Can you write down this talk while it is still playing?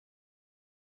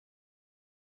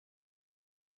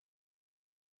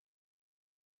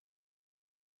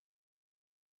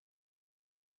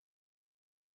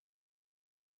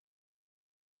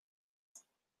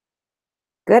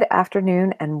Good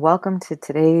afternoon and welcome to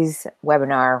today's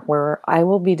webinar where I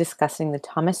will be discussing the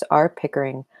Thomas R.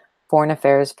 Pickering Foreign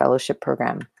Affairs Fellowship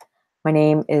Program. My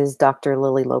name is Dr.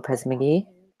 Lily Lopez-McGee.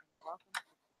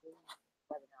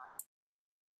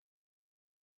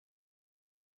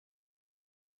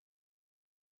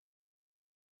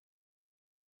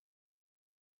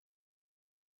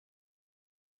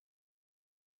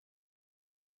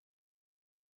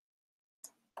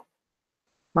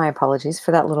 My apologies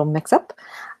for that little mix-up.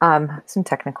 Some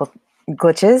technical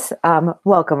glitches.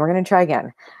 Welcome. We're going to try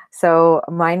again. So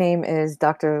my name is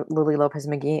Dr. Lily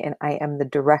Lopez-McGee, and I am the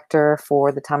director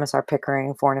for the Thomas R.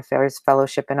 Pickering Foreign Affairs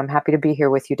Fellowship, and I'm happy to be here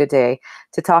with you today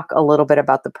to talk a little bit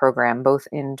about the program, both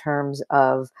in terms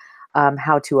of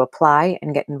how to apply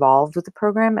and get involved with the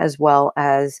program, as well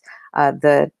as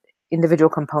the individual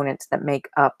components that make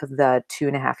up the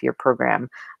 2.5-year program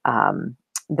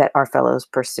that our fellows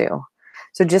pursue.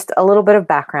 So just a little bit of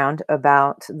background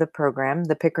about the program.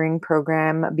 The Pickering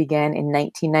program began in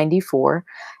 1994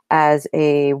 as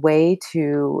a way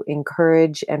to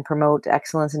encourage and promote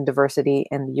excellence and diversity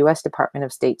in the U.S. Department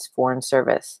of State's Foreign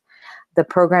Service. The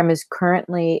program is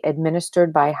currently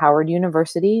administered by Howard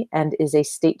University and is a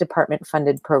State Department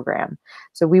funded program.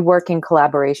 So we work in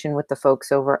collaboration with the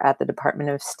folks over at the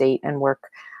Department of State and work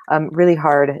really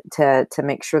hard to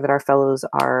make sure that our fellows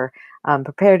are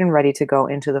prepared and ready to go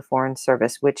into the Foreign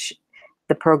Service, which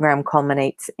the program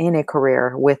culminates in a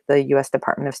career with the U.S.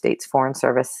 Department of State's Foreign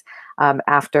Service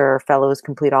after fellows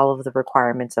complete all of the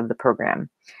requirements of the program.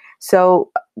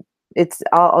 So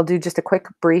I'll do just a quick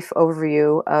brief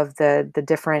overview of the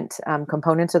different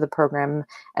components of the program,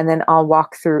 and then I'll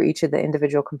walk through each of the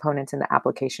individual components in the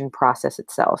application process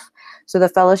itself. So the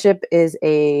fellowship is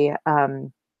a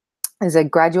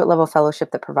graduate level fellowship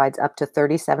that provides up to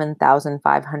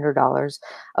 $37,500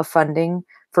 of funding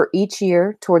for each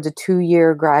year towards a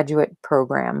 2-year graduate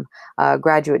program,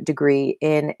 graduate degree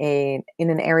in an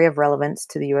area of relevance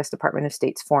to the U.S. Department of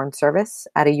State's Foreign Service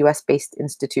at a U.S.-based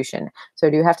institution. So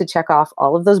I do have to check off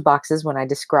all of those boxes when I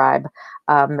describe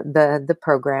the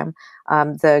program.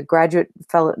 The graduate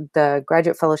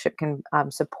fellowship can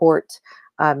support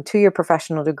 2-year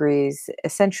professional degrees,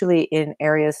 essentially in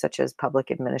areas such as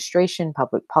public administration,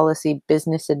 public policy,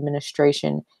 business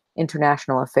administration,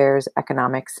 international affairs,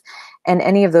 economics, and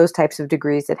any of those types of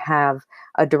degrees that have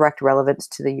a direct relevance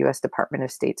to the U.S. Department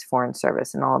of State's Foreign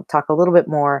Service. And I'll talk a little bit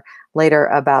more later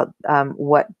about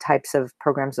what types of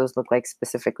programs those look like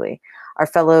specifically. Our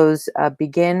fellows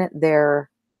begin their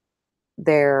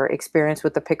experience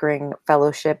with the Pickering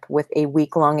Fellowship with a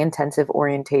week-long intensive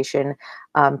orientation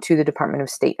to the Department of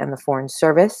State and the Foreign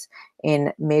Service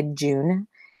in mid-June.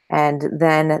 And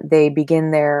then they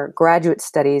begin their graduate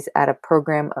studies at a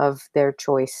program of their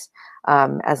choice,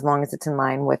 as long as it's in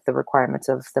line with the requirements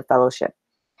of the fellowship.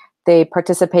 They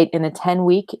participate in a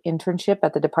 10-week internship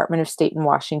at the Department of State in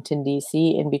Washington,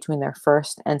 D.C. in between their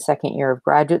first and second year of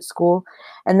graduate school.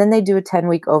 And then they do a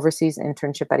 10-week overseas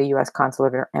internship at a U.S.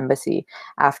 consulate or embassy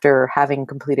after having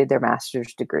completed their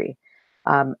master's degree.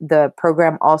 The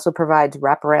program also provides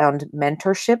wraparound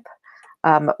mentorship,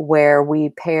 where we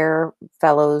pair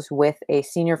fellows with a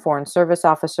senior Foreign Service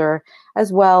officer,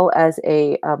 as well as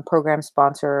a program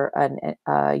sponsor,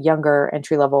 a younger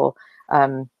entry-level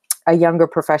a younger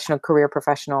career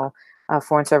professional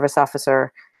Foreign Service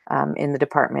officer in the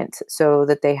department, so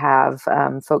that they have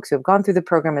folks who have gone through the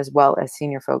program as well as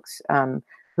senior folks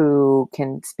who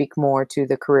can speak more to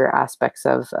the career aspects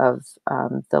of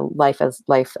the life as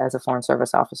a Foreign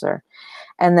Service officer.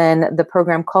 And then the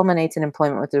program culminates in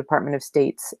employment with the Department of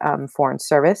State's Foreign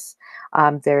Service.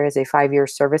 There is a 5-year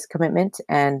service commitment,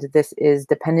 and this is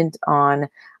dependent on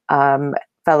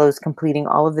fellows completing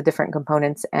all of the different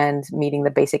components and meeting the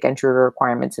basic entry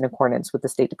requirements in accordance with the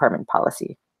State Department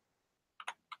policy.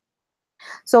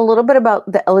 So a little bit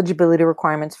about the eligibility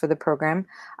requirements for the program.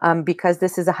 Because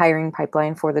this is a hiring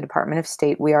pipeline for the Department of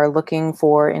State, we are looking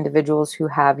for individuals who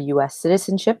have U.S.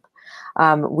 citizenship.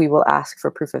 We will ask for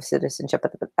proof of citizenship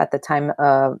at the time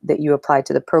that you apply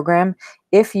to the program.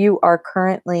 If you are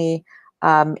currently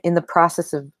in the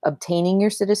process of obtaining your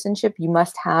citizenship, you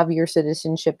must have your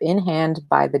citizenship in hand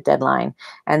by the deadline.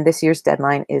 And this year's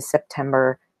deadline is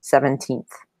September 17th.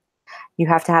 You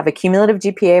have to have a cumulative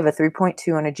GPA of a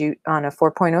 3.2 on a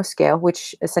 4.0 scale,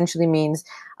 which essentially means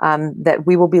that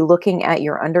we will be looking at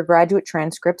your undergraduate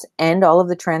transcripts and all of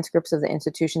the transcripts of the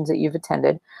institutions that you've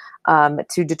attended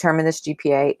to determine this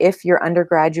GPA. If your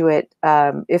undergraduate,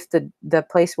 if the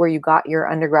place where you got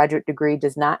your undergraduate degree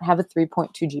does not have a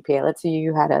 3.2 GPA, let's say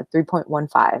you had a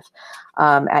 3.15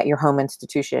 at your home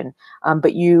institution,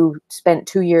 but you spent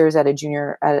 2 years at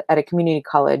at a community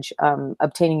college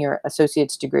obtaining your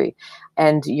associate's degree,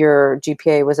 and your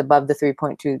GPA was above the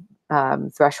 3.2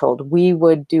 threshold, we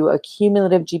would do a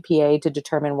cumulative GPA to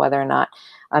determine whether or not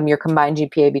your combined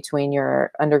GPA between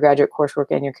your undergraduate coursework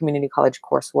and your community college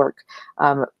coursework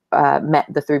met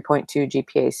the 3.2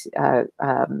 GPA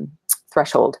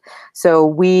threshold.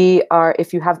 So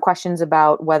if you have questions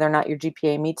about whether or not your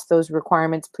GPA meets those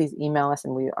requirements, please email us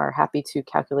and we are happy to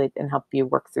calculate and help you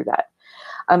work through that.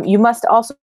 You must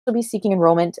also be seeking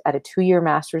enrollment at a 2-year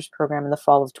master's program in the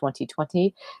fall of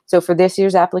 2020. So for this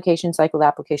year's application cycle, the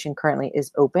application currently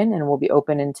is open and will be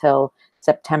open until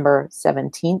September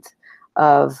 17th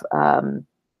of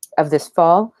this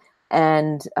fall.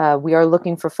 And we are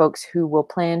looking for folks who will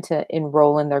plan to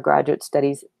enroll in their graduate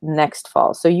studies next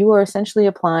fall. So you are essentially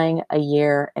applying a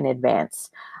year in advance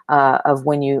of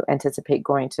when you anticipate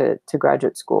going to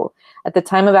graduate school. At the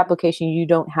time of application, you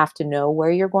don't have to know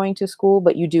where you're going to school,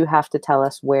 but you do have to tell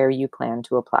us where you plan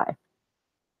to apply.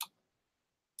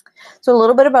 So a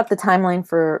little bit about the timeline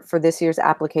for this year's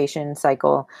application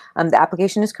cycle. The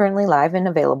application is currently live and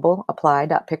available,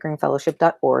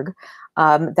 apply.pickeringfellowship.org.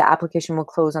 The application will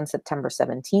close on September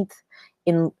 17th.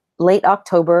 In late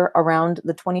October, around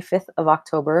the 25th of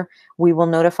October, we will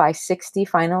notify 60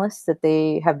 finalists that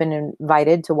they have been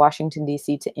invited to Washington,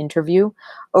 D.C. to interview.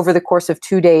 Over the course of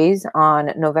 2 days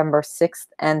on November 6th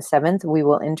and 7th,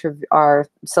 our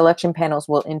selection panels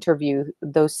will interview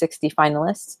those 60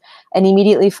 finalists. And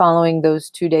immediately following those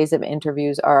 2 days of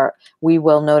interviews, we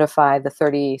will notify the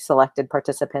 30 selected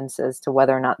participants as to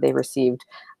whether or not they received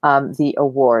the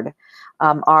award.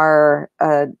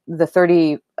 The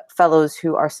 30 fellows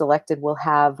who are selected will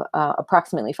have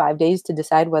approximately 5 days to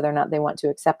decide whether or not they want to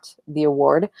accept the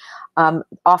award.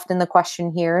 Often the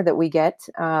question here that we get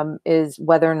is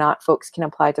whether or not folks can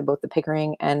apply to both the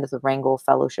Pickering and the Wrangell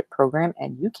Fellowship Program,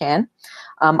 and you can.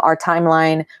 Our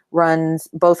timeline runs,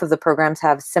 both of the programs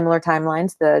have similar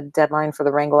timelines. The deadline for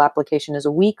the Wrangell application is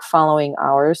a week following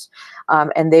ours,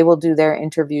 and they will do their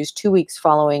interviews 2 weeks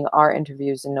following our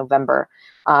interviews in November.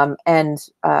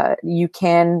 You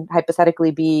can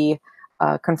hypothetically be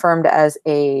confirmed as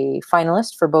a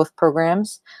finalist for both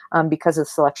programs because the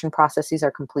selection processes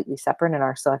are completely separate and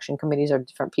our selection committees are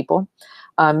different people.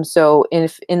 So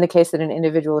if in the case that an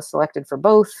individual is selected for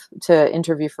both, to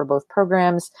interview for both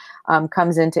programs,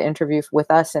 comes in to interview with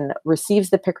us and receives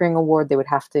the Pickering Award, they would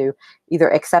have to either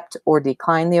accept or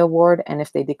decline the award. And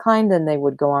if they decline, then they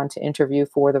would go on to interview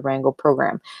for the Wrangell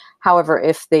program. However,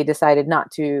 if they decided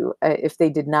not to, if they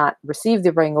did not receive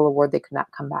the Wrangell Award, they could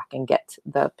not come back and get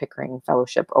the Pickering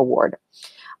Fellowship Award.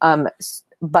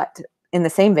 But in the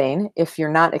same vein, if you're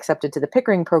not accepted to the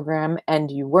Pickering program and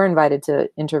you were invited to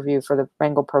interview for the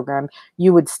Wrangell program,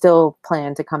 you would still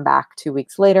plan to come back 2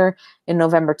 weeks later in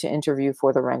November to interview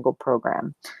for the Wrangell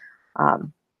program.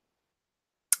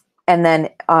 And then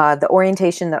the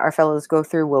orientation that our fellows go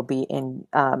through will be in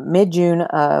early June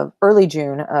of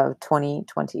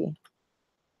 2020.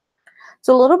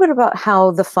 So a little bit about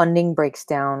how the funding breaks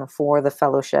down for the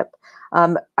fellowship.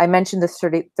 I mentioned this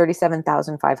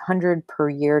 $37,500 per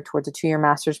year towards a 2-year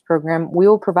master's program. We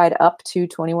will provide up to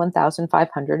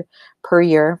 $21,500 per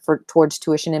year towards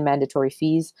tuition and mandatory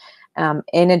fees,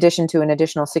 in addition to an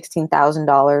additional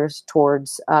 $16,000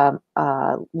 towards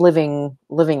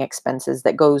living expenses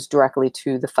that goes directly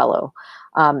to the fellow.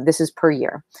 This is per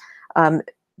year.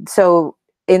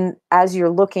 As you're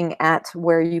looking at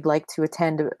where you'd like to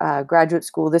attend graduate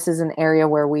school, this is an area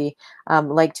where we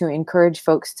like to encourage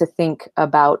folks to think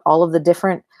about all of the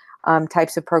different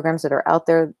types of programs that are out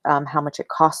there, how much it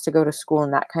costs to go to school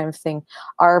and that kind of thing.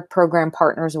 Our program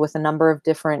partners with a number of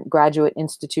different graduate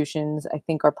institutions. I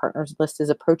think our partners list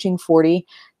is approaching 40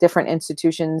 different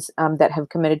institutions that have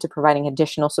committed to providing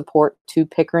additional support to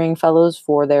Pickering Fellows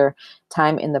for their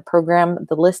time in the program.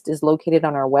 The list is located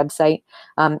on our website.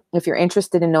 If you're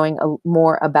interested in knowing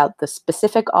more about the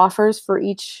specific offers for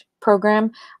each program,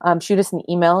 shoot us an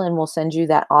email and we'll send you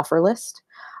that offer list.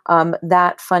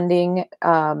 That funding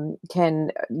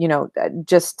can,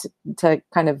 just to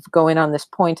kind of go in on this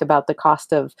point about the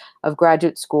cost of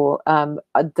graduate school,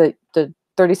 the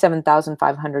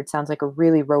 $37,500 sounds like a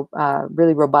really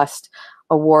robust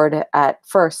award at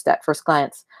first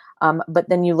glance. But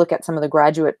then you look at some of the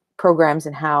graduate programs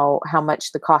and how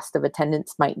much the cost of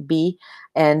attendance might be,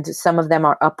 and some of them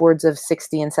are upwards of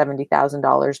 $60,000 and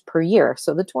 $70,000 per year.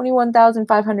 So the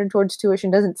 $21,500 towards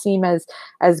tuition doesn't seem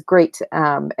as great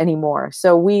anymore.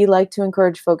 So we like to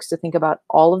encourage folks to think about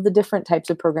all of the different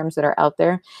types of programs that are out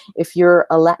there. If you're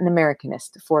a Latin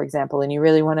Americanist, for example, and you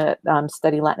really want to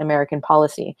study Latin American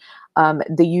policy,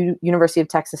 the University of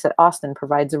Texas at Austin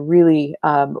provides a really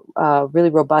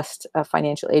robust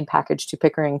financial aid package to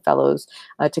Pickering Fellows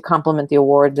to complement the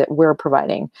award that we're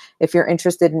providing. If you're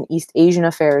interested in East Asian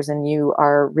affairs and you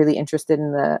are really interested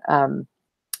in the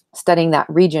studying that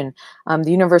region,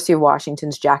 the University of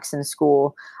Washington's Jackson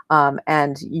School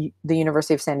and the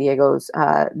University of San Diego's,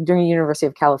 during the University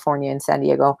of California in San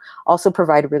Diego, also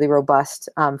provide really robust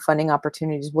funding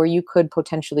opportunities where you could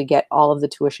potentially get all of the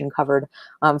tuition covered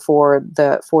for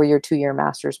the 4-year, 2-year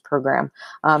master's program.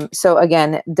 So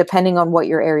again, depending on what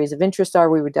your areas of interest are,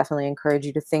 we would definitely encourage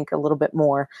you to think a little bit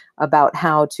more about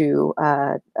how to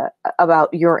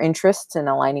about your interests and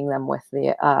aligning them with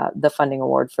the funding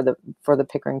award for the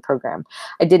Pickering program.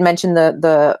 I did mention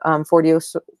the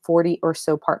 40 or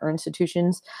so partner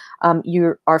institutions.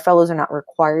 Our fellows are not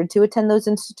required to attend those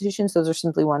institutions. Those are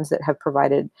simply ones that have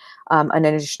provided an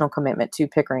additional commitment to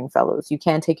Pickering Fellows. You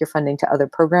can take your funding to other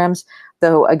programs,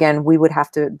 though again,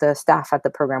 the staff at the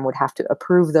program would have to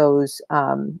approve those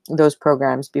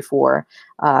programs before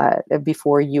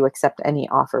you accept any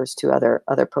offers to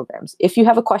other programs. If you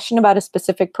have a question about a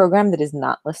specific program that is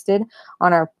not listed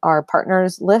on our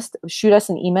partners list, shoot us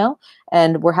an email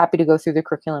and we're happy to go through the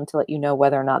curriculum to let you know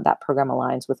whether or not that program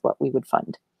aligns with what we would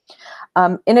fund.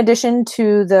 In addition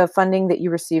to the funding that you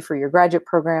receive for your graduate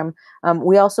program,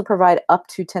 we also provide up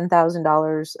to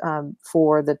 $10,000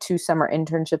 for the 2 summer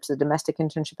internships, the domestic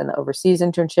internship and the overseas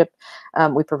internship.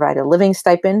 We provide a living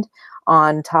stipend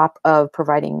on top of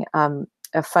providing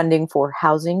funding for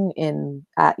housing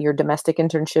at your domestic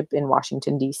internship in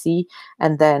Washington, D.C.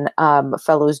 And then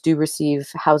fellows do receive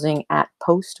housing at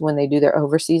post when they do their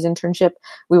overseas internship.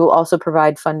 We will also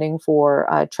provide funding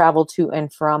for travel to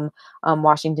and from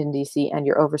Washington, D.C. and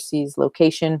your overseas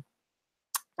location,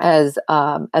 as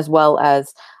well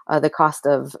as the cost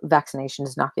of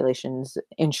vaccinations, inoculations,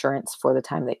 insurance for the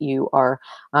time that you are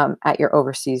at your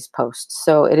overseas post.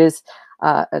 So it is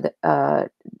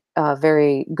a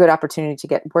very good opportunity to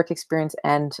get work experience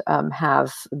and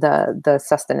have the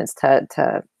sustenance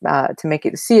to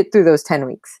see it through those 10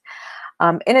 weeks.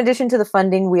 In addition to the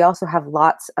funding, we also have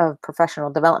lots of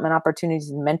professional development opportunities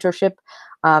and mentorship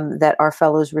that our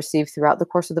fellows receive throughout the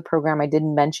course of the program. I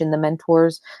didn't mention the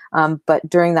mentors, but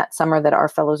during that summer that our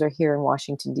fellows are here in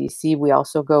Washington, D.C., we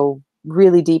also go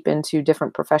really deep into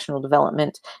different professional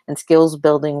development and skills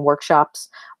building workshops.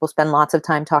 We'll spend lots of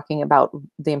time talking about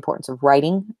the importance of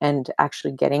writing and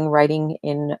actually getting writing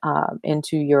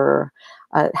into your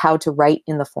how to write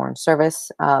in the Foreign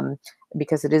Service.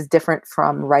 Because it is different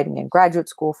from writing in graduate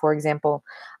school, for example.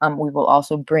 We will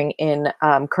also bring in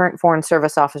current Foreign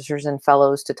Service officers and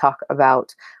fellows to talk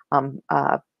about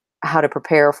how to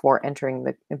prepare for entering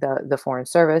the Foreign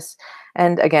Service,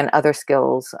 and again, other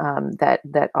skills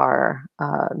that are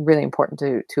really important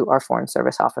to our Foreign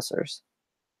Service officers.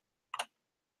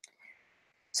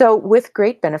 So with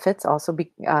great benefits also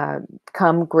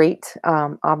come great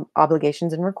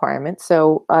obligations and requirements.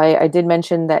 So I did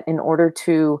mention that in order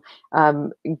to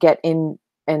get in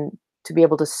and to be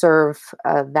able to serve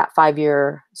that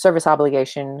 5-year service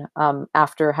obligation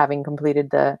after having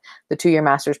completed the 2-year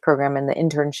master's program and the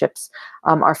internships,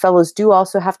 our fellows do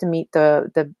also have to meet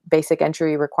the basic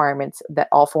entry requirements that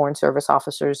all Foreign Service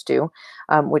officers do,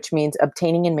 which means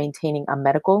obtaining and maintaining a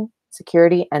medical,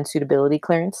 security, and suitability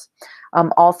clearance.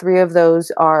 All 3 of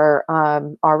those are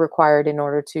required in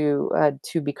order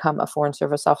to become a Foreign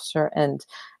Service officer, and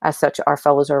as such, our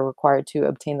fellows are required to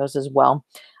obtain those as well.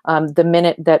 The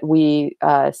minute that we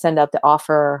send out the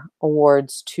offer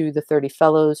awards to the 30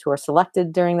 fellows who are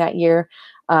selected during that year,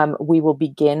 we will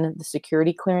begin the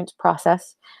security clearance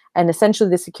process. And essentially,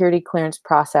 the security clearance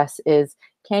process is: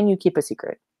 can you keep a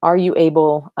secret? Are you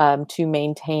able to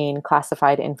maintain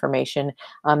classified information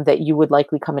that you would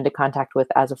likely come into contact with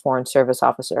as a Foreign Service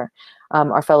officer?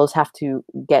 Our fellows have to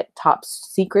get top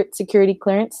secret security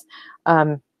clearance.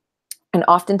 And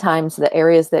oftentimes the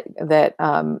areas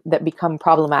that become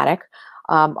problematic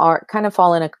are kind of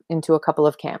fall into a couple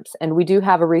of camps. And we do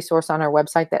have a resource on our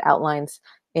website that outlines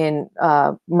in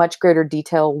much greater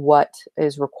detail what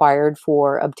is required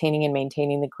for obtaining and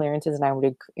maintaining the clearances, and I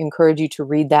would encourage you to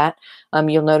read that.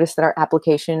 You'll notice that our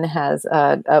application has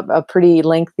a pretty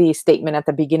lengthy statement at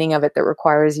the beginning of it that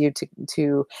requires you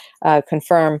to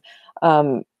confirm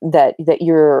that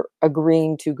you're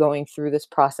agreeing to going through this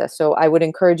process. So I would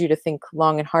encourage you to think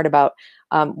long and hard about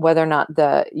whether or not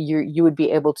you would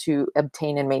be able to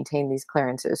obtain and maintain these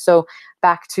clearances. So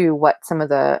back to what some of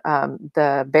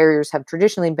the barriers have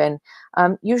traditionally been.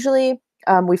 Usually,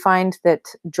 we find that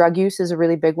drug use is a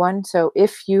really big one. So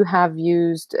if you have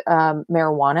used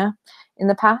marijuana in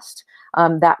the past,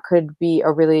 that could be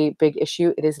a really big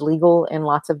issue. It is legal in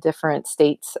lots of different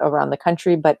states around the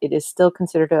country, but it is still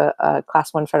considered a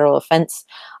Class 1 federal offense,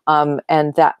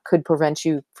 and that could prevent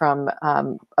you from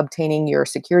obtaining your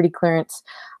security clearance.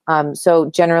 So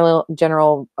general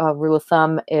rule of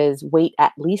thumb is wait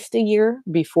at least a year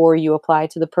before you apply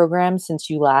to the program since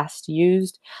you last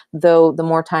used, though the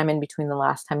more time in between the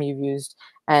last time you've used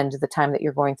and the time that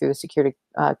you're going through the security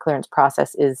clearance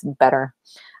process is better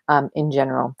in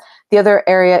general. The other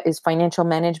area is financial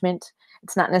management.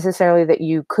 It's not necessarily that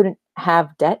you couldn't have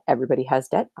debt. Everybody has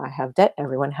debt. I have debt.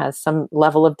 Everyone has some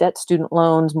level of debt, student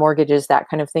loans, mortgages, that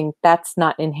kind of thing. That's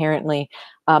not inherently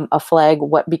a flag.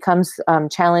 What becomes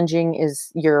challenging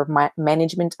is your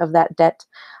management of that debt.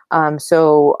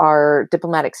 So our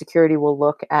diplomatic security will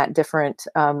look at different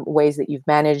ways that you've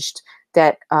managed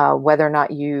debt, whether or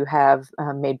not you have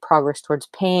made progress towards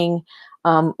paying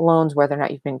loans, whether or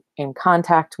not you've been in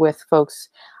contact with folks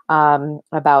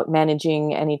about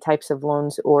managing any types of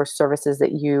loans or services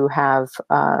that you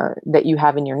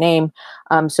have in your name.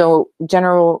 So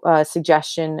general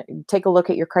suggestion, take a look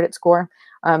at your credit score,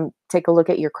 take a look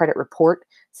at your credit report,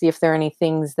 see if there are any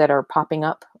things that are popping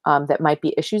up that might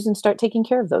be issues, and start taking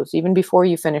care of those even before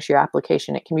you finish your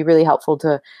application. It can be really helpful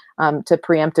to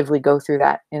preemptively go through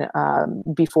that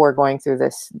before going through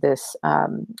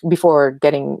before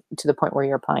getting to the point where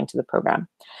you're applying to the program.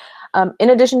 In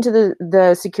addition to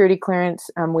the security clearance,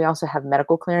 we also have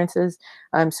medical clearances.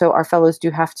 So our fellows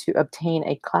do have to obtain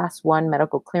a Class 1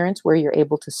 medical clearance where you're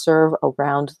able to serve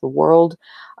around the world.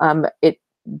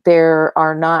 There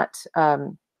are not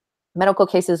medical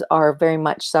cases are very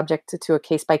much subject to a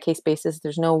case-by-case basis.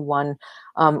 There's no one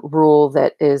rule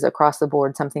that is across the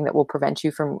board something that will prevent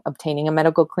you from obtaining a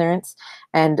medical clearance.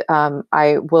 And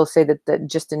I will say that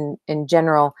just in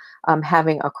general,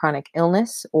 having a chronic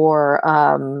illness or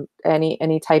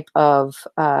any type of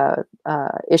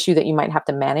issue that you might have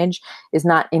to manage is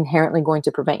not inherently going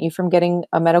to prevent you from getting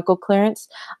a medical clearance.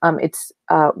 It's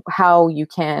how you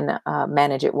can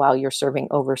manage it while you're serving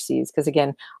overseas. Because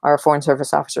again, our Foreign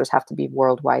Service officers have to be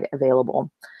worldwide available.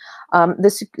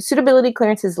 The suitability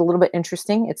clearance is a little bit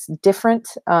interesting. It's different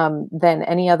than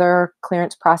any other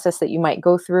clearance process that you might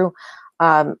go through.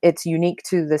 It's unique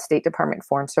to the State Department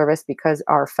Foreign Service because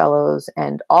our fellows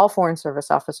and all Foreign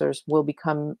Service officers will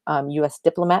become U.S.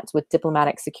 diplomats with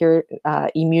diplomatic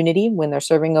immunity when they're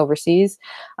serving overseas.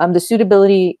 The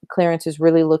suitability clearance is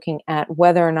really looking at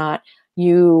whether or not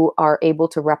you are able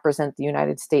to represent the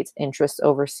United States interests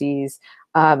overseas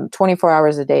 24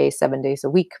 hours a day, 7 days a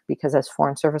week, because as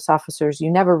Foreign Service officers, you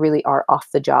never really are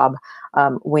off the job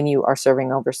when you are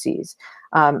serving overseas.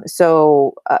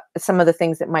 So some of the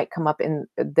things that might come up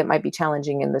that might be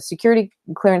challenging in the security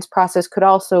clearance process could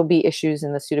also be issues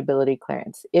in the suitability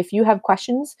clearance. If you have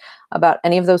questions about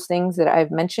any of those things that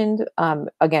I've mentioned,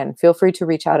 again, feel free to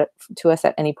reach out to us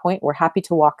at any point. We're happy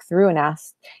to walk through and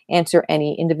answer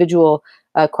any individual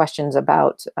questions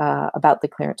about the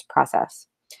clearance process.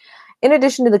 In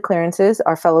addition to the clearances,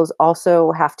 our fellows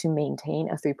also have to maintain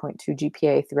a 3.2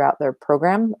 GPA throughout their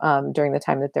program during the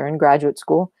time that they're in graduate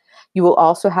school. You will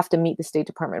also have to meet the State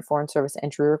Department Foreign Service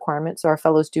entry requirements. So our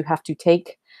fellows do have to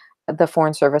take the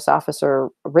Foreign Service officer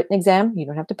written exam. You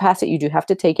don't have to pass it, you do have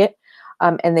to take it.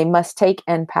 And they must take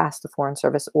and pass the Foreign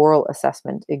Service oral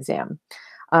assessment exam.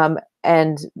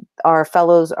 And our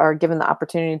fellows are given the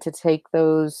opportunity to take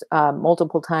those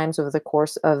multiple times over the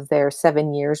course of their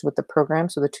 7 years with the program,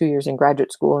 so the 2 years in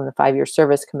graduate school and the 5-year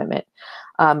service commitment.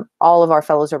 All of our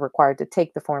fellows are required to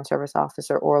take the Foreign Service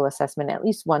officer oral assessment at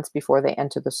least once before they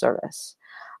enter the service.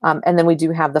 And then we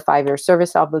do have the 5-year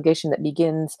service obligation that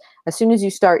begins as soon as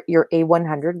you start your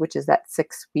A100, which is that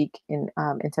 6-week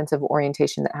intensive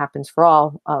orientation that happens for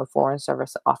all Foreign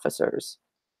Service officers.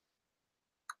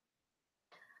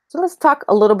 So let's talk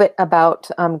a little bit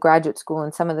about graduate school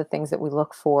and some of the things that we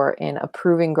look for in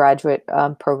approving graduate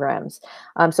programs.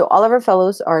 So all of our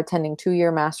fellows are attending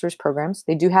 2-year master's programs.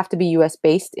 They do have to be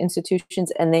US-based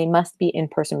institutions, and they must be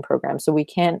in-person programs. So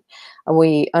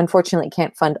we unfortunately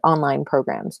can't fund online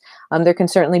programs. There can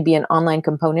certainly be an online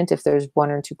component if there's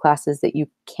 1 or 2 classes that you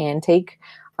can take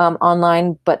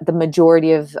online, but the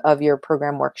majority of your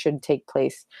program work should take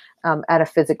place at a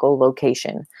physical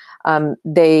location.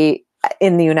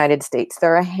 in the United States.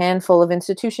 There are a handful of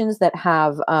institutions that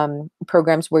have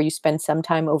programs where you spend some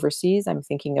time overseas. I'm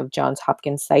thinking of Johns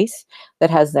Hopkins SAIS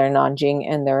that has their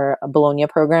Nanjing and their Bologna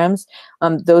programs.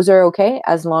 Those are okay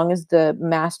as long as the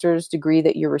master's degree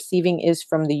that you're receiving is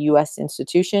from the US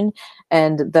institution,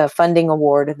 and the funding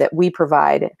award that we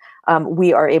provide,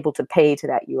 we are able to pay to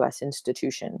that US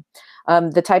institution.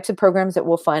 The types of programs that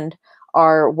we'll fund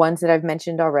are ones that I've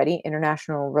mentioned already: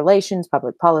 international relations,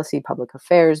 public policy, public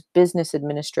affairs, business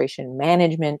administration,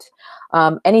 management,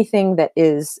 anything that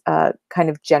is kind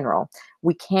of general.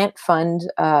 We can't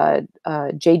fund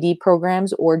JD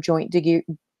programs or joint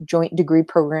degree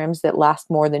programs that last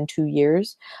more than 2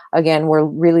 years. Again, we're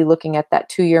really looking at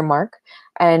that 2-year mark,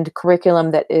 and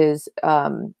curriculum that is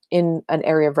in an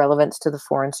area of relevance to the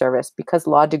Foreign Service, because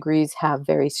law degrees have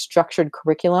very structured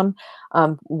curriculum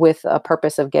with a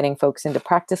purpose of getting folks into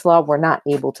practice law. We're not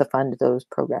able to fund those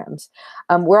programs.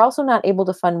 We're also not able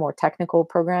to fund more technical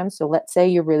programs. So let's say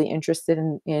you're really interested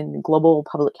in global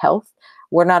public health.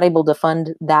 We're not able to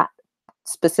fund that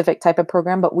specific type of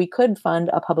program, but we could fund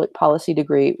a public policy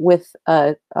degree with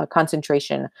a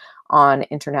concentration on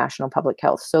international public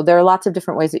health. So there are lots of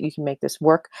different ways that you can make this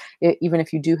work, even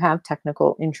if you do have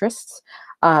technical interests.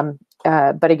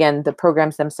 But again, the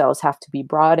programs themselves have to be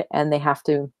broad, and they have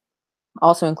to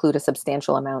also include a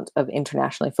substantial amount of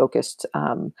internationally focused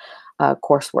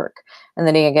coursework. And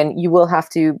then again, you will have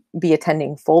to be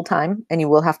attending full time, and you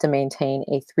will have to maintain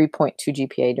a 3.2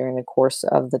 GPA during the course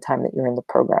of the time that you're in the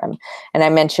program. And I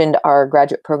mentioned our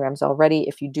graduate programs already.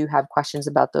 If you do have questions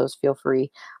about those, feel free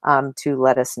to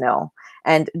let us know.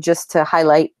 And just to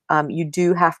highlight, you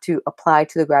do have to apply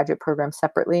to the graduate program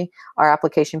separately. Our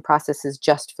application process is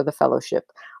just for the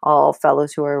fellowship. All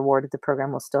fellows who are awarded the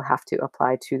program will still have to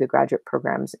apply to the graduate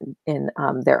programs in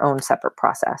their own separate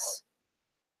process.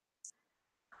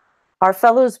 Our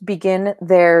fellows begin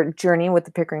their journey with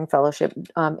the Pickering Fellowship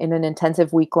in an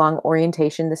intensive week-long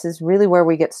orientation. This is really where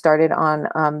we get started on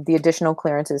the additional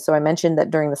clearances. So I mentioned that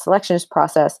during the selections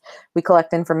process, we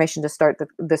collect information to start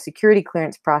the security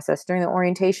clearance process. During the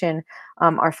orientation,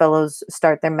 our fellows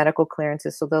start their medical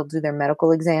clearances. So they'll do their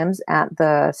medical exams at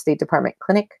the State Department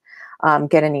clinic,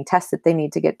 get any tests that they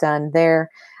need to get done there.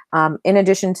 In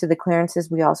addition to the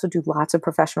clearances, we also do lots of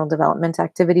professional development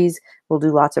activities. We'll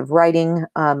do lots of writing,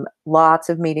 lots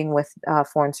of meeting with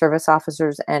Foreign Service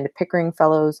officers and Pickering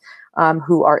Fellows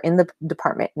who are in the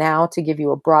department now, to give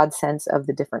you a broad sense of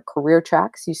the different career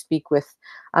tracks. You speak with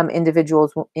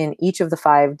individuals in each of the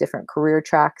 5 different career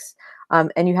tracks,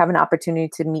 and you have an opportunity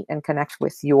to meet and connect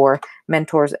with your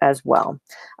mentors as well.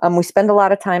 We spend a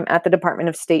lot of time at the Department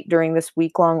of State during this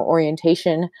week-long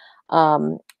orientation,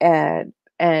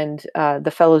 and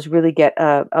the fellows really get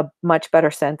a much better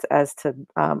sense as to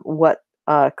what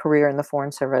a career in the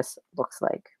Foreign Service looks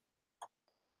like.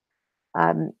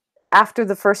 After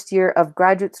the first year of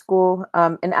graduate school,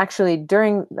 and actually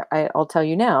I'll tell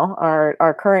you now,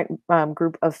 our current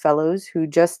group of fellows who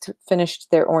just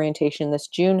finished their orientation this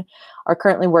June are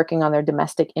currently working on their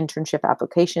domestic internship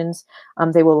applications.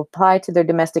 They will apply to their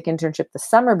domestic internship the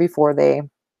summer before they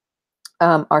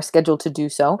are scheduled to do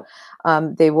so.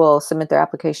 They will submit their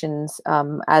applications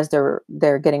as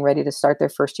they're getting ready to start their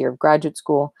first year of graduate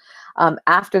school.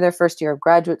 After their first year of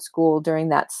graduate school, during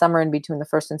that summer in between the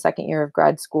first and second year of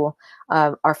grad school,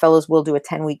 our fellows will do a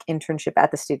 10-week internship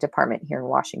at the State Department here in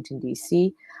Washington,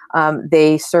 D.C.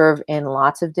 They serve in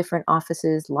lots of different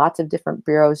offices, lots of different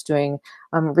bureaus, doing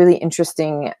really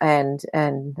interesting and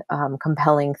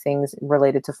compelling things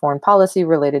related to foreign policy,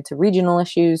 related to regional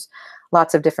issues,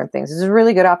 lots of different things. This is a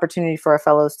really good opportunity for our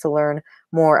fellows to learn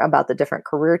more about the different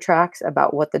career tracks,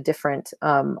 about what the different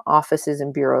offices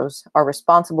and bureaus are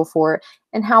responsible for,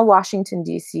 and how Washington,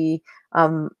 D.C.,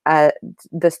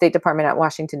 the State Department at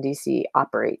Washington, D.C.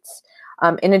 operates.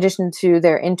 In addition to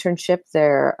their internship,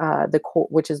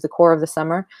 which is the core of the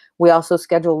summer, we also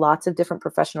schedule lots of different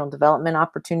professional development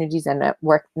opportunities and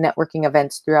networking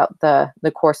events throughout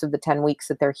the course of the 10 weeks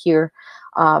that they're here,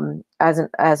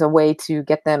 as a way to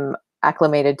get them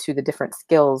acclimated to the different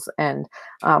skills and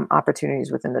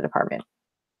opportunities within the department.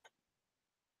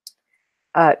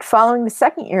 Following the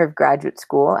second year of graduate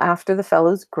school, after the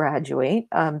fellows graduate,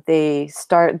 they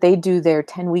do their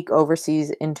 10-week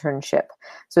overseas internship.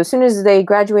 So as soon as they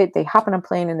graduate, they hop on a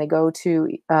plane and they go to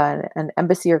an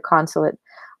embassy or consulate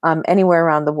anywhere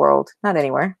around the world. Not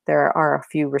anywhere. There are a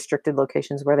few restricted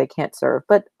locations where they can't serve,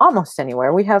 but almost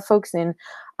anywhere. We have folks in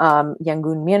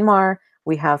Yangon, Myanmar.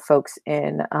 We have folks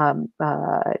in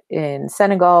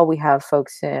Senegal. We have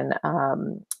folks in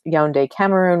Yaoundé,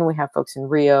 Cameroon. We have folks in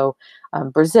Rio,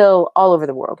 Brazil, all over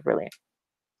the world, really.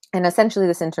 And essentially,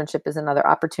 this internship is another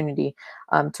opportunity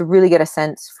to really get a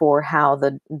sense for how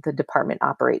the department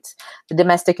operates. The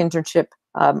domestic internship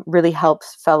really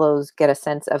helps fellows get a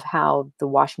sense of how the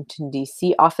Washington,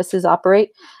 D.C. offices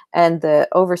operate. And the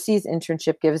overseas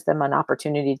internship gives them an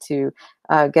opportunity to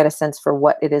get a sense for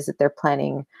what it is that they're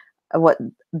planning, what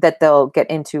that they'll get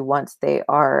into once they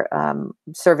are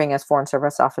serving as Foreign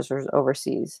Service officers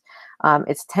overseas.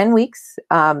 It's 10 weeks.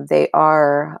 They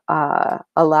are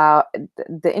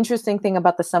the interesting thing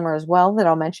about the summer as well that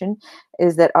I'll mention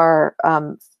is that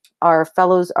our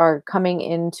fellows are coming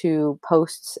into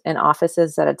posts and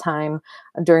offices at a time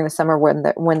during the summer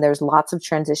when there's lots of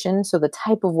transition. So the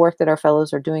type of work that our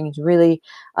fellows are doing is really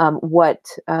what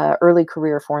early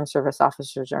career Foreign Service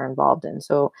officers are involved in.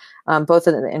 So both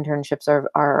of the internships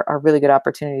are really good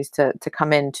opportunities to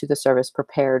come into the service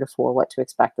prepared for what to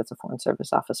expect as a Foreign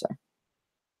Service officer.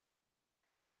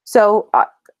 So,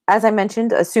 as I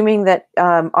mentioned, assuming that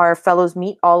our fellows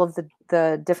meet all of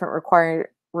the different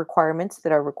requirements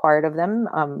that are required of them,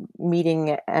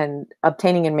 meeting and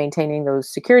obtaining and maintaining those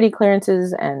security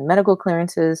clearances and medical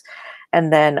clearances,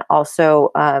 and then also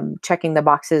checking the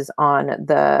boxes on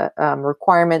the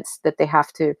requirements that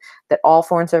that all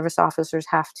Foreign Service officers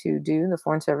have to do, the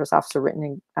Foreign Service officer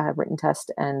written test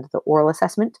and the oral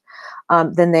assessment.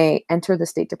 Then they enter the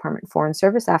State Department Foreign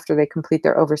Service after they complete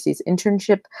their overseas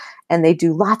internship, and they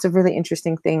do lots of really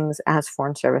interesting things as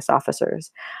Foreign Service officers,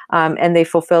 and they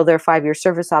fulfill their 5-year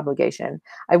service obligation.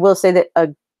 I will say that a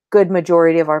good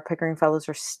majority of our Pickering Fellows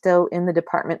are still in the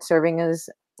department serving as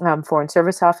Foreign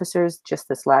Service officers. Just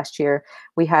this last year,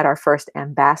 we had our first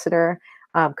ambassador,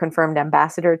 confirmed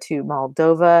ambassador to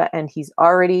Moldova, and he's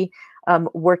already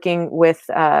working with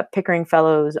Pickering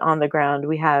Fellows on the ground.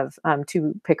 We have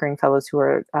 2 Pickering Fellows who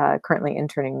are currently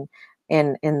interning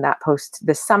in that post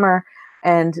this summer.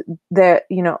 And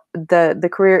the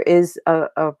career is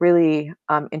a really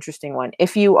interesting one.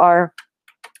 If you are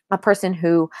a person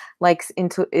who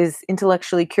is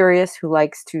intellectually curious, who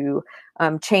likes to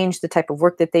change the type of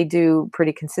work that they do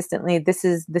pretty consistently, this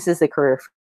is the career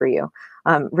for you.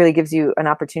 Really gives you an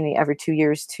opportunity every 2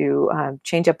 years to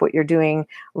change up what you're doing,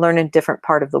 learn a different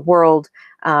part of the world,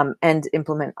 and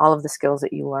implement all of the skills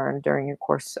that you learn during your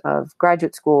course of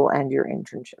graduate school and your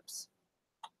internships.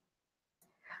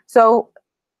 So,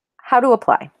 how to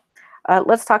apply?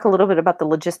 Let's talk a little bit about the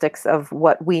logistics of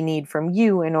what we need from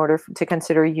you in order to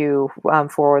consider you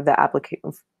for the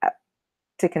application,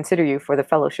 to consider you for the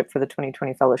fellowship, for the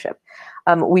 2020 fellowship.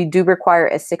 We do require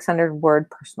a 600-word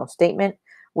personal statement.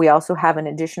 We also have an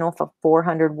additional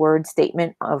 400-word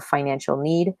statement of financial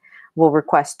need. We'll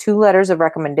request 2 letters of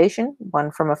recommendation,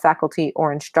 one from a faculty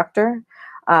or instructor,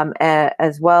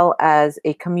 as well as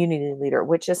a community leader,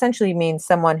 which essentially means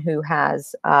someone who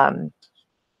has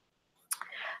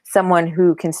someone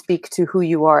who can speak to who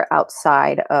you are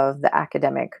outside of the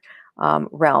academic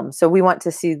realm. So we want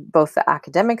to see both the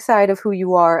academic side of who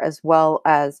you are, as well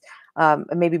as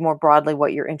maybe more broadly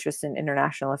what your interests in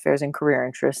international affairs and career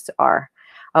interests are.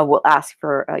 We'll ask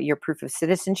for your proof of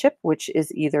citizenship, which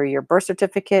is either your birth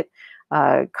certificate,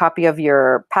 copy of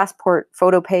your passport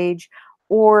photo page,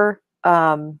 or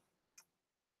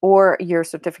your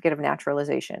certificate of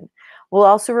naturalization. We'll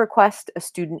also request a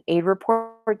student aid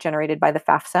report generated by the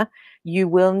FAFSA. You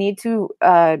will need to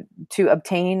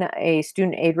obtain a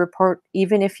student aid report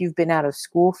even if you've been out of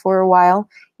school for a while,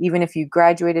 even if you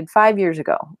graduated 5 years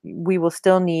ago. We will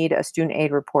still need a student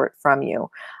aid report from you.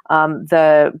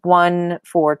 The one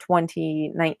for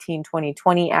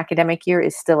 2019-2020 academic year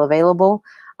is still available.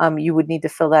 You would need to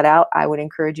fill that out. I would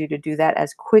encourage you to do that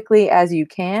as quickly as you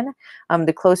can.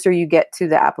 The closer you get to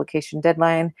the application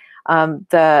deadline,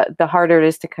 the harder it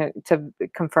is to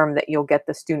confirm that you'll get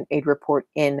the student aid report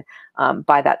in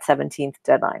by that 17th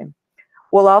deadline.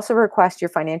 We'll also request your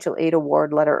financial aid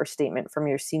award letter or statement from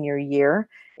your senior year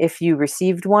if you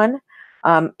received one.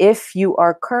 If you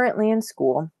are currently in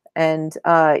school and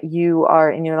you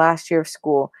are in your last year of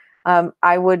school,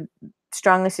 I would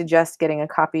strongly suggest getting a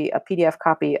PDF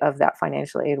copy of that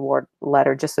financial aid award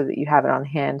letter, just so that you have it on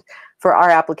hand for our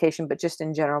application, but just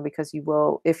in general, because you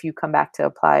will, if you come back to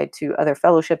apply to other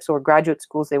fellowships or graduate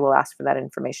schools, they will ask for that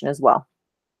information as well.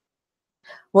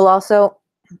 We'll also,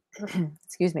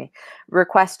 excuse me,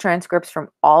 request transcripts from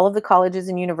all of the colleges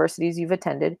and universities you've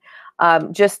attended.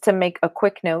 Just to make a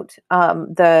quick note,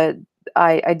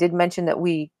 I did mention that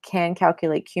we can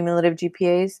calculate cumulative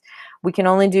GPAs. We can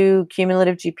only do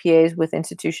cumulative GPAs with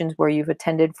institutions where you've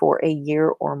attended for a year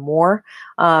or more.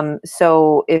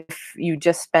 So if you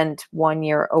just spent 1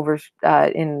 year over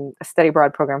in a study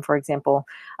abroad program, for example,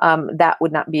 that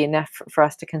would not be enough for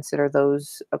us to consider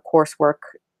those coursework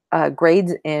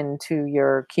grades into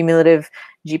your cumulative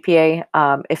GPA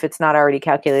if it's not already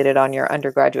calculated on your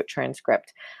undergraduate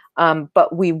transcript.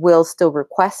 But we will still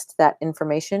request that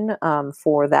information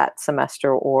for that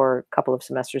semester or couple of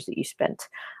semesters that you spent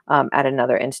at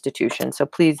another institution. So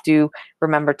please do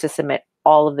remember to submit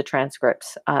all of the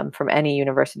transcripts from any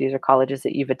universities or colleges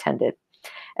that you've attended.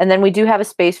 And then we do have a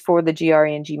space for the GRE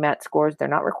and GMAT scores. They're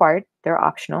not required, they're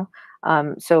optional.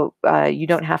 So you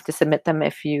don't have to submit them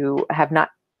if you have not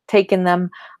taken them.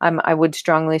 I would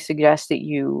strongly suggest that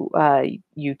you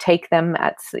take them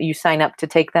you sign up to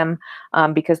take them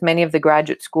because many of the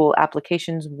graduate school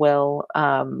applications will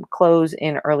close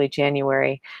in early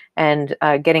January, and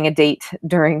getting a date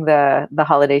during the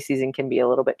holiday season can be a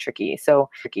little bit tricky. So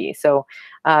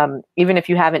even if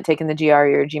you haven't taken the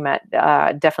GRE or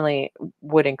GMAT, definitely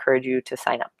would encourage you to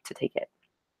sign up to take it.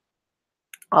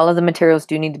 All of the materials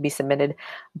do need to be submitted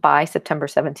by September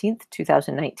 17th,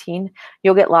 2019.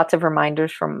 You'll get lots of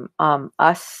reminders from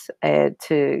us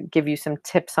to give you some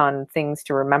tips on things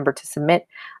to remember to submit.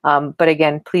 But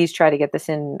again, please try to get this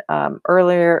in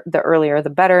earlier. The earlier, the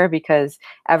better, because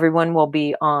everyone will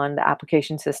be on the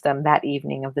application system that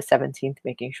evening of the 17th,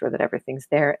 making sure that everything's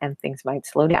there, and things might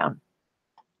slow down.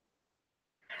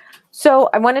 So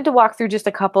I wanted to walk through just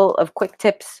a couple of quick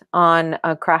tips on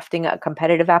crafting a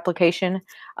competitive application.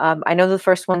 I know the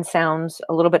first one sounds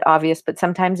a little bit obvious, but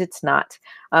sometimes it's not.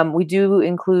 We do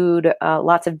include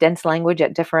lots of dense language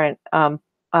at different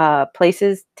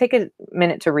places. Take a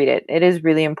minute to read it. It is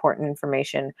really important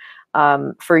information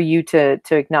for you to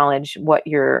acknowledge what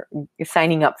you're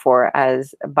signing up for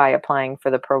as by applying for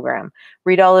the program.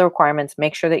 Read all the requirements,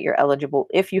 make sure that you're eligible.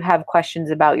 If you have questions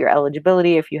about your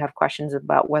eligibility, if you have questions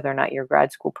about whether or not your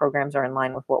grad school programs are in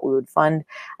line with what we would fund,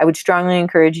 I would strongly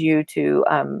encourage you to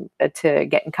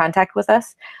get in contact with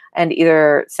us and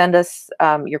either send us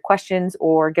your questions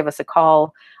or give us a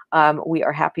call. We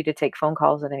are happy to take phone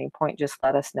calls at any point. Just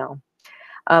let us know.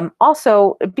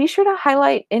 Also, be sure to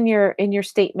highlight in your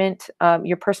statement,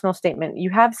 your personal statement. You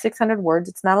have 600 words.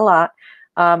 It's not a lot,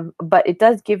 but it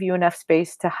does give you enough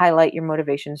space to highlight your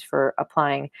motivations for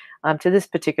applying to this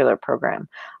particular program.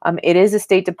 It is a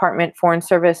State Department Foreign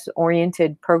Service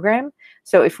oriented program.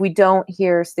 So if we don't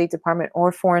hear State Department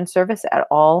or Foreign Service at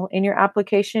all in your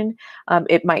application,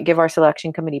 it might give our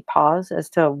selection committee pause as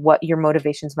to what your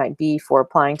motivations might be for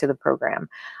applying to the program.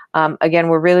 Again,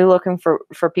 we're really looking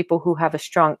for people who have a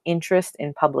strong interest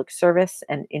in public service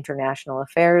and international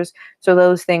affairs. So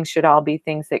those things should all be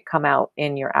things that come out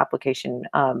in your application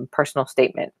personal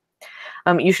statement.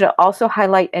 You should also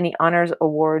highlight any honors,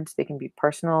 awards. They can be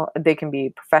personal, they can be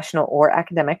professional or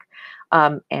academic,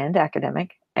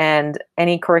 and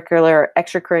any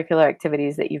extracurricular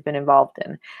activities that you've been involved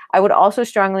in. I would also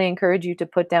strongly encourage you to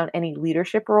put down any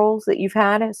leadership roles that you've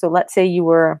had. So let's say you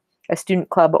were a student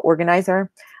club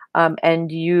organizer,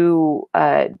 and you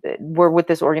were with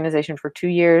this organization for 2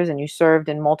 years and you served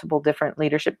in multiple different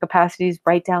leadership capacities.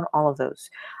 Write down all of those.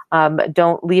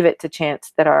 Don't leave it to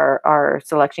chance that our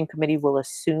selection committee will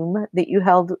assume that you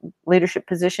held leadership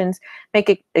positions. Make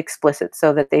it explicit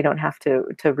so that they don't have to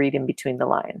read in between the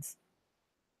lines.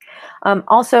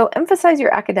 Also, emphasize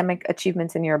your academic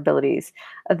achievements and your abilities.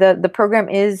 The program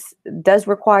does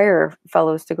require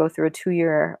fellows to go through a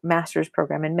 2-year master's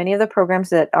program, and many of the programs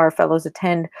that our fellows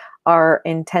attend are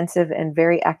intensive and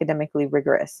very academically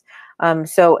rigorous.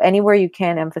 So anywhere you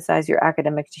can, emphasize your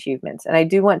academic achievements. And I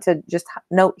do want to just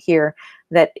note here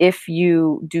that if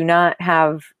you do not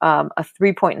have a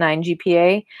 3.9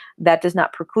 GPA, that does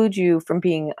not preclude you from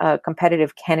being a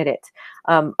competitive candidate.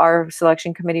 Our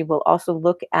selection committee will also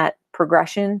look at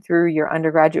progression through your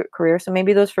undergraduate career. So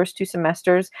maybe those first 2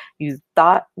 semesters, you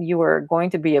thought you were going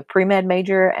to be a pre-med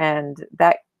major and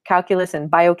that calculus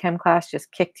and biochem class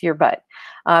just kicked your butt.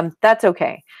 That's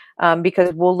okay.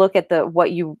 Because we'll look at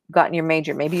what you got in your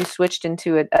major. Maybe you switched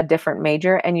into a different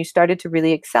major and you started to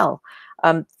really excel.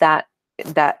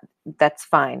 That's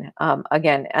fine.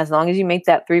 Again, as long as you make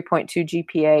that 3.2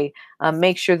 GPA,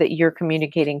 make sure that you're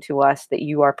communicating to us that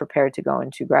you are prepared to go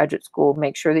into graduate school.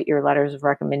 Make sure that your letters of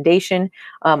recommendation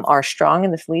are strong,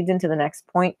 and this leads into the next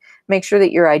point. Make sure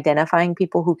that you're identifying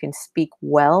people who can speak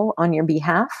well on your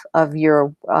behalf of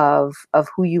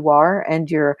who you are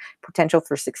and your potential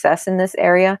for success in this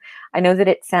area. I know that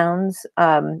it sounds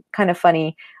kind of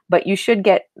funny, but you should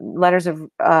get letters of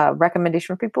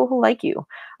recommendation from people who like you.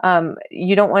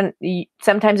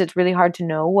 Sometimes it's really hard to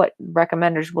know what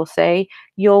recommenders will say.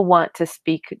 You'll want to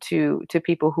speak to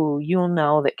people who you'll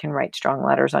know that can write strong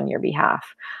letters on your behalf.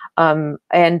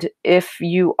 And if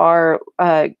you are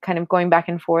kind of going back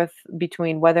and forth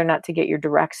between whether or not to get your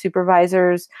direct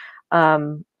supervisors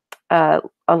a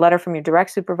letter from your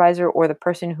direct supervisor or the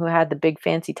person who had the big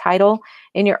fancy title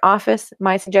in your office,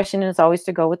 my suggestion is always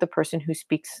to go with the person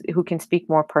who can speak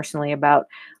more personally about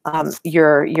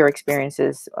your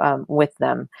experiences with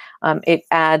them. It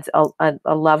adds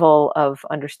a level of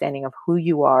understanding of who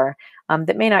you are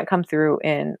that may not come through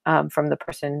in from the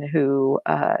person who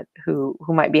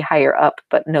might be higher up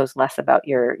but knows less about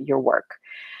your work.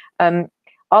 Um,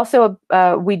 Also,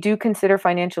 we do consider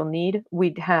financial need.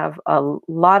 We have a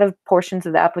lot of portions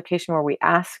of the application where we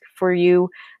ask for you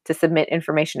to submit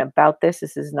information about this.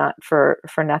 This is not for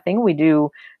nothing. We do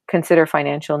consider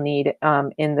financial need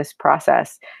in this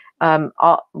process.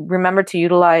 Remember to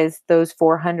utilize those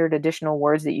 400 additional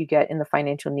words that you get in the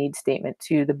financial need statement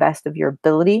to the best of your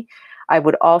ability. I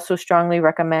would also strongly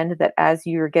recommend that as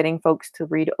you're getting folks to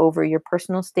read over your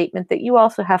personal statement, that you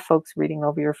also have folks reading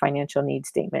over your financial need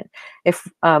statement. If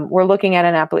we're looking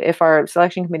at if our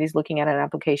selection committee is looking at an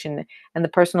application and the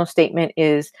personal statement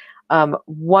is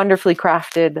wonderfully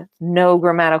crafted, no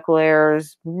grammatical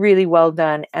errors, really well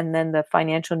done, and then the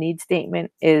financial need statement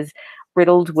is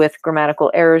riddled with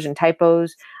grammatical errors and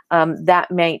typos, that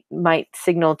might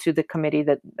signal to the committee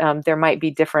that there might be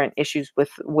different issues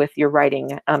with your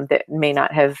writing that may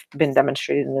not have been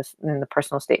demonstrated in the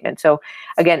personal statement. So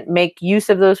again, make use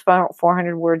of those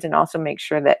 400 words and also make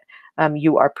sure that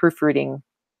you are proofreading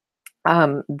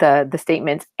the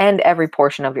statements and every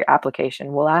portion of your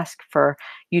application. We'll ask for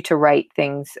you to write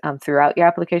things throughout your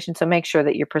application, so make sure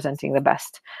that you're presenting the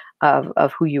best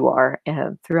of who you are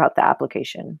throughout the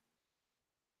application.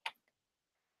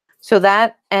 So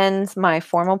that ends my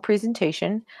formal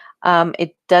presentation.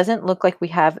 It doesn't look like we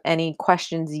have any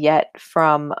questions yet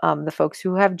from the folks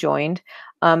who have joined.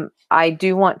 I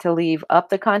do want to leave up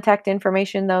the contact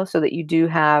information though, so that you do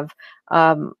have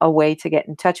a way to get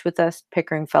in touch with us,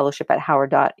 Pickering Fellowship at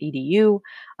howard.edu.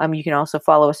 You can also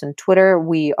follow us on Twitter.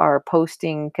 We are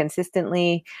posting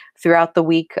consistently throughout the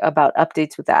week about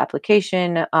updates with the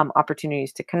application,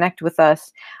 opportunities to connect with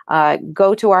us.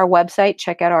 Go to our website,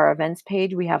 check out our events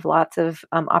page. We have lots of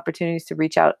opportunities to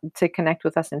reach out to connect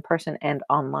with us in person and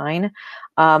online.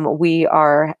 We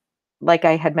are, like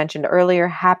I had mentioned earlier,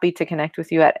 happy to connect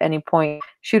with you at any point.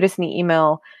 Shoot us an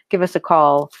email, give us a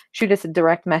call, shoot us a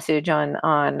direct message on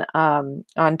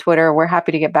Twitter. We're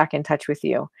happy to get back in touch with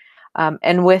you.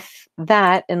 And with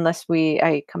that, unless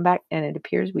I come back and it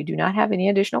appears we do not have any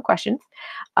additional questions,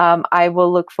 I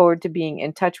will look forward to being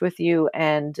in touch with you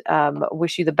and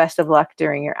wish you the best of luck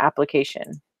during your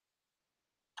application.